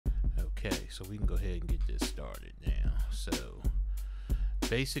Okay, so we can go ahead and get this started now. So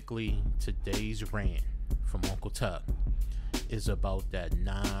basically today's rant from Uncle Tuck is about that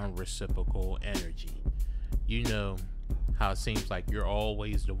non-reciprocal energy. You know how it seems like you're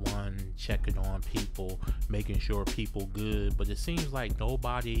always the one checking on people, making sure people good, but it seems like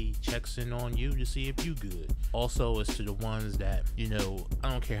nobody checks in on you to see if you good. Also, it's to the ones that, you know, I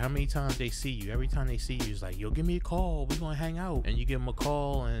don't care how many times they see you, every time they see you, it's like, yo, give me a call, we gonna hang out. And you give them a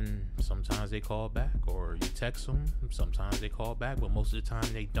call, and sometimes they call back, or you text them, sometimes they call back, but most of the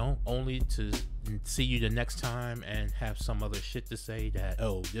time they don't, only to see you the next time and have some other shit to say that,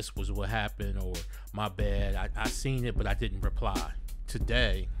 oh, this was what happened, or my bad, I seen it but I didn't reply.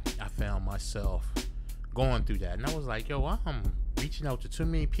 Today I found myself going through that, and I was like, yo, I'm reaching out to too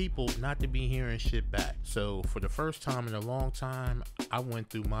many people not to be hearing shit back. So for the first time in a long time, I went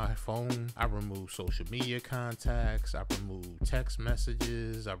through my phone. I removed social media contacts, I removed text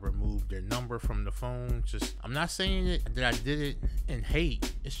messages, I removed their number from the phone. Just, I'm not saying it that I did it in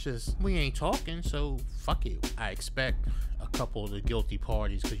hate, it's just we ain't talking, so fuck it. I expect a couple of the guilty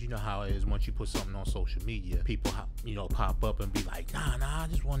parties, because you know how it is once you put something on social media, people, you know, pop up and be like, nah, I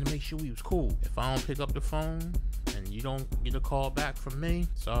just wanted to make sure we was cool. If I don't pick up the phone and you don't get a call back from me,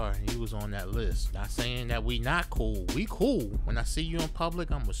 sorry, you was on that list. Not saying that we not cool, we cool. When I see you in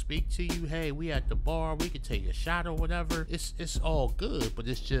public, I'm gonna speak to you. Hey, we at the bar, we could take a shot or whatever. It's all good, but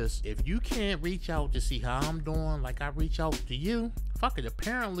it's just, if you can't reach out to see how I'm doing like I reach out to you, fuck it.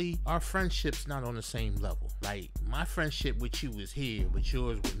 Apparently our friendship's not on the same level. Like, my friendship with you is here, but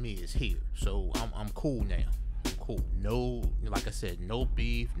yours with me is here. So I'm cool now. I'm cool. No, like I said, no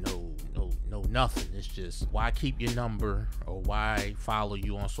beef, no nothing. It's just, why keep your number or why follow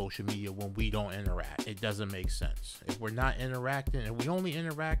you on social media when we don't interact? It doesn't make sense. If we're not interacting, and we only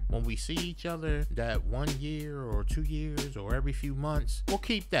interact when we see each other that 1 year or 2 years or every few months, we'll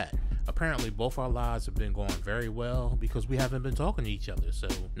keep that. Apparently both our lives have been going very well because we haven't been talking to each other. So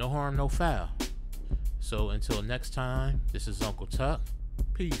no harm, no foul. So until next time, this is Uncle Tuck.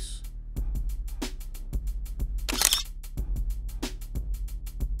 Peace.